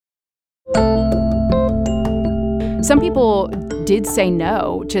Some people did say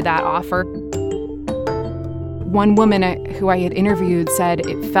no to that offer. One woman who I had interviewed said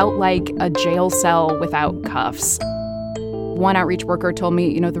it felt like a jail cell without cuffs. One outreach worker told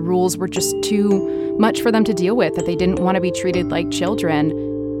me, the rules were just too much for them to deal with, that they didn't want to be treated like children.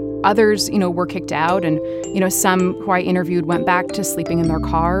 Others, were kicked out, and, some who I interviewed went back to sleeping in their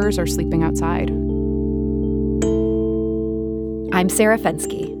cars or sleeping outside. I'm Sarah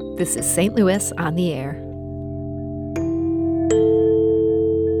Fenske. This is St. Louis on the Air.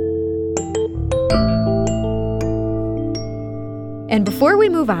 And before we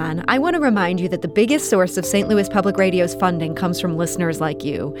move on, I want to remind you that the biggest source of St. Louis Public Radio's funding comes from listeners like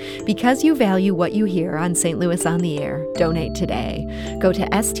you. Because you value what you hear on St. Louis on the Air, donate today. Go to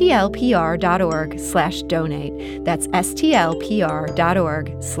stlpr.org/donate. That's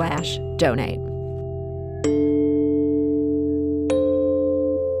stlpr.org/donate.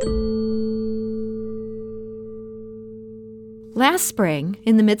 Last spring,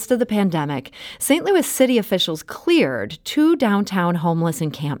 in the midst of the pandemic, St. Louis city officials cleared 2 downtown homeless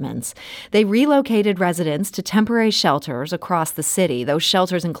encampments. They relocated residents to temporary shelters across the city. Those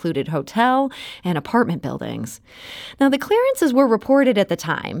shelters included hotel and apartment buildings. Now, the clearances were reported at the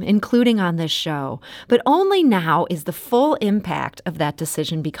time, including on this show, but only now is the full impact of that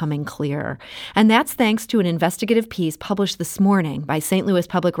decision becoming clear. And that's thanks to an investigative piece published this morning by St. Louis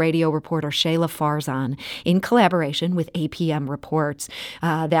Public Radio reporter Shayla Farzan in collaboration with APM Reports.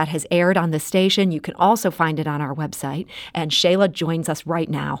 That has aired on the station. You can also find it on our website. And Shayla joins us right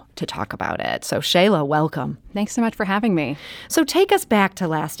now to talk about it. So Shayla, welcome. Thanks so much for having me. So take us back to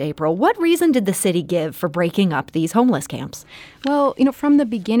last April. What reason did the city give for breaking up these homeless camps? Well, from the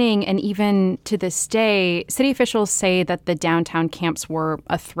beginning and even to this day, city officials say that the downtown camps were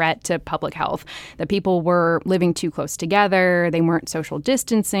a threat to public health, that people were living too close together, they weren't social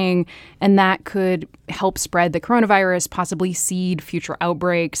distancing, and that could help spread the coronavirus, possibly seed future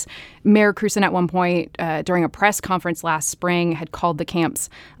outbreaks. Mayor Krewson at one point during a press conference last spring had called the camps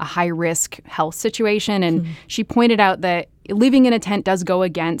a high-risk health situation, and she pointed out that living in a tent does go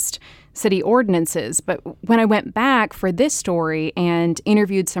against city ordinances. But when I went back for this story and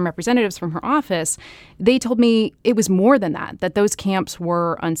interviewed some representatives from her office, they told me it was more than that those camps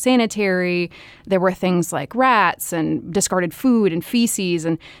were unsanitary. There were things like rats and discarded food and feces.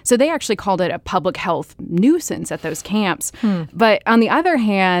 And so they actually called it a public health nuisance at those camps. But on the other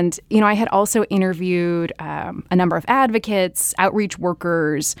hand, I had also interviewed a number of advocates, outreach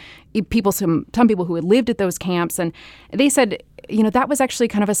workers, some people who had lived at those camps. And they said, that was actually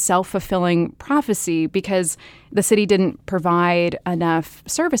kind of a self-fulfilling prophecy because the city didn't provide enough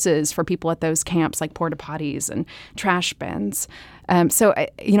services for people at those camps, like porta potties and trash bins. So I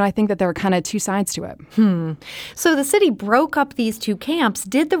think that there are kind of two sides to it. So the city broke up these 2 camps.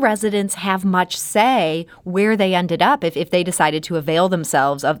 Did the residents have much say where they ended up if they decided to avail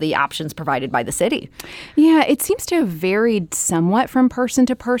themselves of the options provided by the city? Yeah, it seems to have varied somewhat from person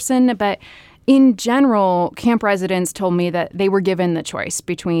to person, but in general, camp residents told me that they were given the choice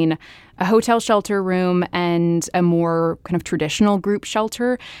between a hotel shelter room and a more kind of traditional group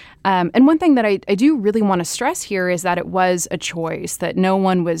shelter. And one thing that I do really want to stress here is that it was a choice, that no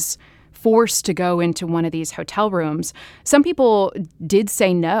one was forced to go into one of these hotel rooms. Some people did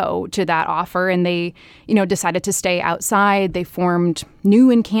say no to that offer, and they, decided to stay outside. They formed new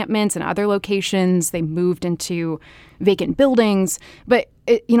encampments in other locations. They moved into vacant buildings. But,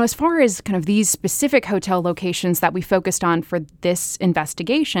 as far as kind of these specific hotel locations that we focused on for this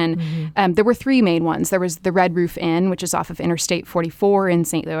investigation, there were 3 main ones. There was the Red Roof Inn, which is off of Interstate 44 in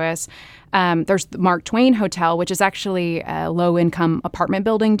St. Louis. There's the Mark Twain Hotel, which is actually a low-income apartment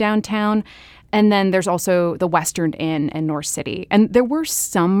building downtown. And then there's also the Western Inn in North City. And there were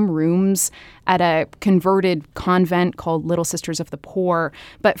some rooms at a converted convent called Little Sisters of the Poor.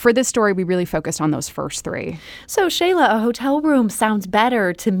 But for this story, we really focused on those first 3. So, Shayla, a hotel room sounds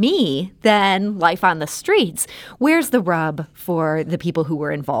better to me than life on the streets. Where's the rub for the people who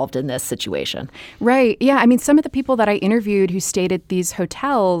were involved in this situation? Right. Yeah. I mean, some of the people that I interviewed who stayed at these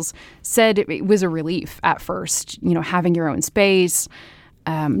hotels said it was a relief at first, having your own space.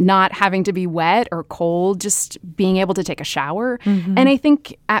 Not having to be wet or cold, just being able to take a shower. And I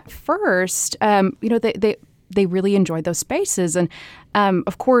think at first, they really enjoyed those spaces. And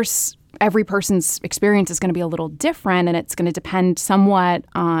of course, every person's experience is going to be a little different, and it's going to depend somewhat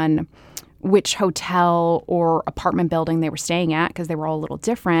on which hotel or apartment building they were staying at, because they were all a little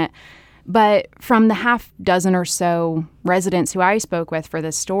different. But from the half dozen or so residents who I spoke with for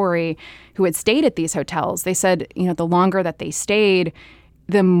this story who had stayed at these hotels, they said, the longer that they stayed,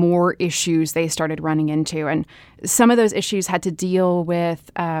 the more issues they started running into. And some of those issues had to deal with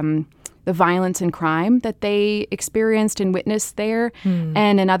the violence and crime that they experienced and witnessed there.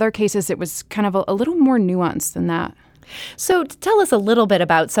 And in other cases, it was kind of a little more nuanced than that. So tell us a little bit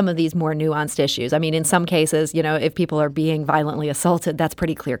about some of these more nuanced issues. I mean, in some cases, if people are being violently assaulted, that's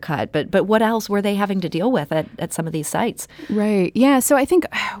pretty clear cut. But what else were they having to deal with at some of these sites? Right. Yeah. So I think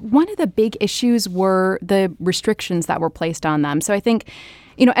one of the big issues were the restrictions that were placed on them. So I think,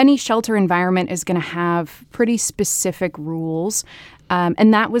 any shelter environment is going to have pretty specific rules.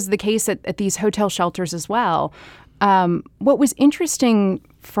 And that was the case at these hotel shelters as well. What was interesting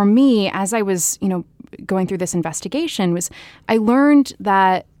for me as I was, going through this investigation was I learned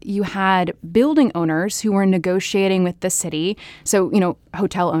that you had building owners who were negotiating with the city, so,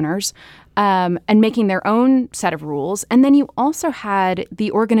 hotel owners, and making their own set of rules. And then you also had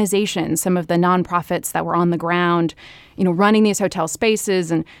the organizations, some of the nonprofits that were on the ground, running these hotel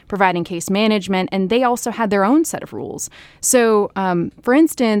spaces and providing case management. And they also had their own set of rules. So, for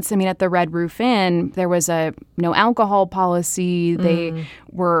instance, at the Red Roof Inn, there was a no alcohol policy. They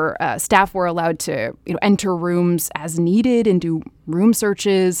were staff were allowed to enter rooms as needed and do room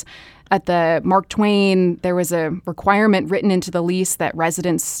searches. At the Mark Twain, there was a requirement written into the lease that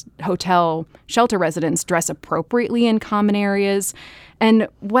hotel shelter residents dress appropriately in common areas. And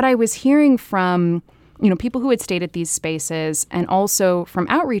what I was hearing from, people who had stayed at these spaces and also from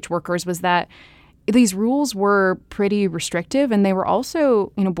outreach workers was that these rules were pretty restrictive and they were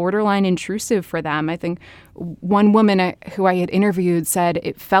also, borderline intrusive for them. I think one woman who I had interviewed said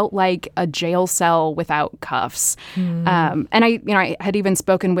it felt like a jail cell without cuffs. And I had even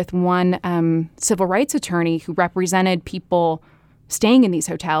spoken with one civil rights attorney who represented people staying in these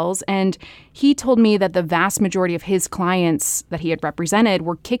hotels. And he told me that the vast majority of his clients that he had represented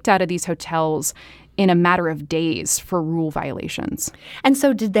were kicked out of these hotels in a matter of days for rule violations. And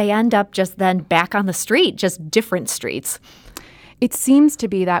so did they end up just then back on the street, just different streets? It seems to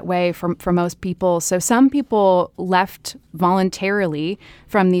be that way for most people. So some people left voluntarily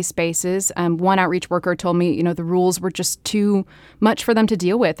from these spaces. One outreach worker told me, the rules were just too much for them to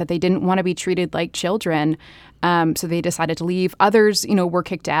deal with, that they didn't want to be treated like children. So they decided to leave. Others, were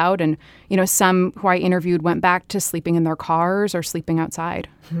kicked out. And, some who I interviewed went back to sleeping in their cars or sleeping outside.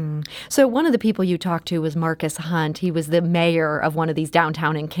 So one of the people you talked to was Marcus Hunt. He was the mayor of one of these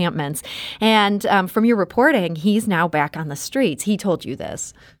downtown encampments. And from your reporting, he's now back on the streets. He told you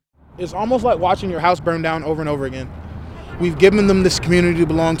this. It's almost like watching your house burn down over and over again. We've given them this community to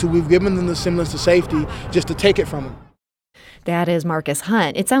belong to. We've given them the semblance of safety just to take it from them. That is Marcus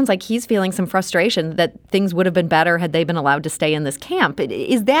Hunt. It sounds like he's feeling some frustration that things would have been better had they been allowed to stay in this camp.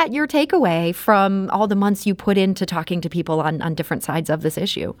 Is that your takeaway from all the months you put into talking to people on different sides of this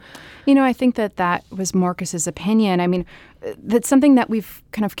issue? I think that was Marcus's opinion. That's something that we've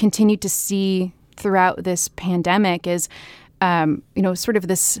kind of continued to see throughout this pandemic is, sort of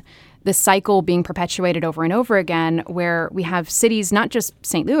this cycle being perpetuated over and over again, where we have cities, not just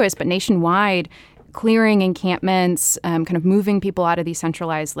St. Louis, but nationwide, clearing encampments, kind of moving people out of these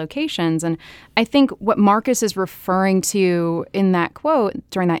centralized locations. And I think what Marcus is referring to in that quote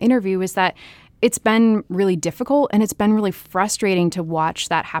during that interview is that it's been really difficult and it's been really frustrating to watch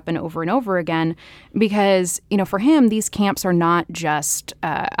that happen over and over again because, for him, these camps are not just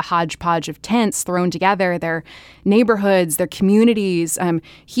a hodgepodge of tents thrown together. They're neighborhoods, they're communities.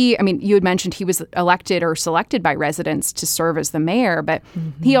 You had mentioned he was elected or selected by residents to serve as the mayor, but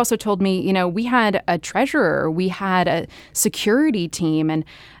he also told me, we had a treasurer, we had a security team, and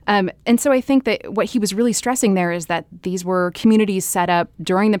so I think that what he was really stressing there is that these were communities set up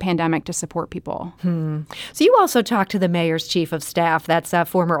during the pandemic to support people. So you also talked to the mayor's chief of staff. That's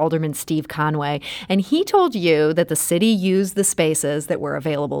former Alderman Steve Conway. And he told you that the city used the spaces that were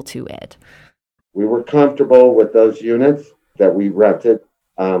available to it. We were comfortable with those units that we rented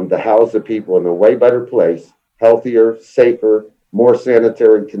to house the people in a way better place, healthier, safer, more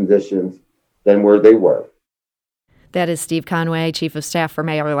sanitary conditions than where they were. That is Steve Conway, chief of staff for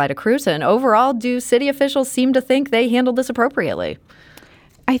Mayor Lyda Krewson. Overall, do city officials seem to think they handled this appropriately?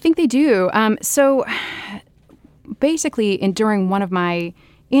 I think they do. So basically, during one of my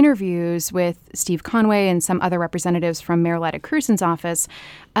interviews with Steve Conway and some other representatives from Mayor Lyda Krewson's office,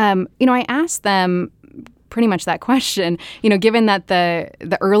 I asked them pretty much that question. Given that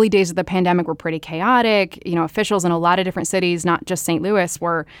the early days of the pandemic were pretty chaotic, officials in a lot of different cities, not just St. Louis,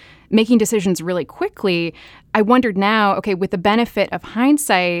 were making decisions really quickly. I wondered now, okay, with the benefit of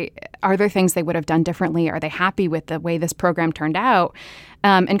hindsight, are there things they would have done differently? Are they happy with the way this program turned out?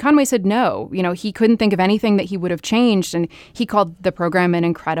 And Conway said no. He couldn't think of anything that he would have changed, and he called the program an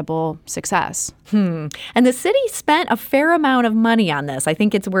incredible success. And the city spent a fair amount of money on this. I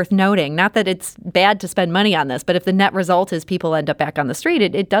think it's worth noting. Not that it's bad to spend money on this, but if the net result is people end up back on the street,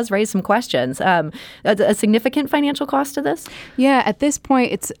 it does raise some questions. A significant financial cost to this? Yeah, at this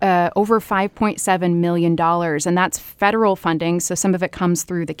point, it's over $5.7 million, and that's federal funding. So some of it comes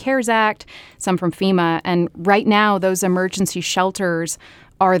through the CARES Act, some from FEMA. And right now, those emergency shelters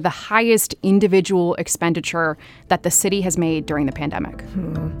are the highest individual expenditure that the city has made during the pandemic.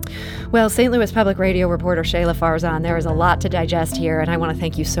 Well, St. Louis Public Radio reporter Shayla Farzan, there is a lot to digest here, and I want to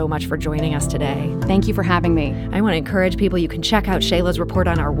thank you so much for joining us today. Thank you for having me. I want to encourage people, you can check out Shayla's report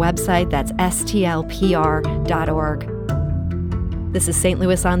on our website. That's stlpr.org. This is St.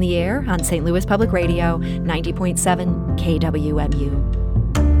 Louis on the Air on St. Louis Public Radio, 90.7 KWMU.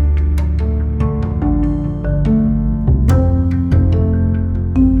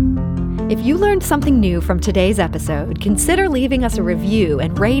 If you learned something new from today's episode, consider leaving us a review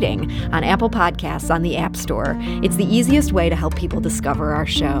and rating on Apple Podcasts on the App Store. It's the easiest way to help people discover our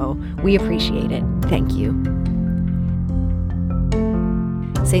show. We appreciate it. Thank you.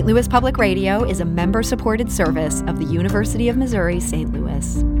 St. Louis Public Radio is a member-supported service of the University of Missouri, St.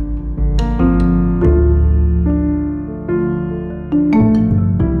 Louis.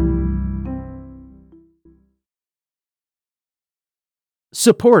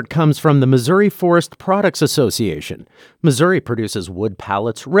 Support comes from the Missouri Forest Products Association. Missouri produces wood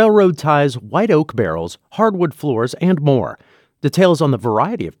pallets, railroad ties, white oak barrels, hardwood floors, and more. Details on the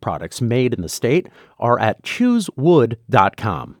variety of products made in the state are at choosewood.com.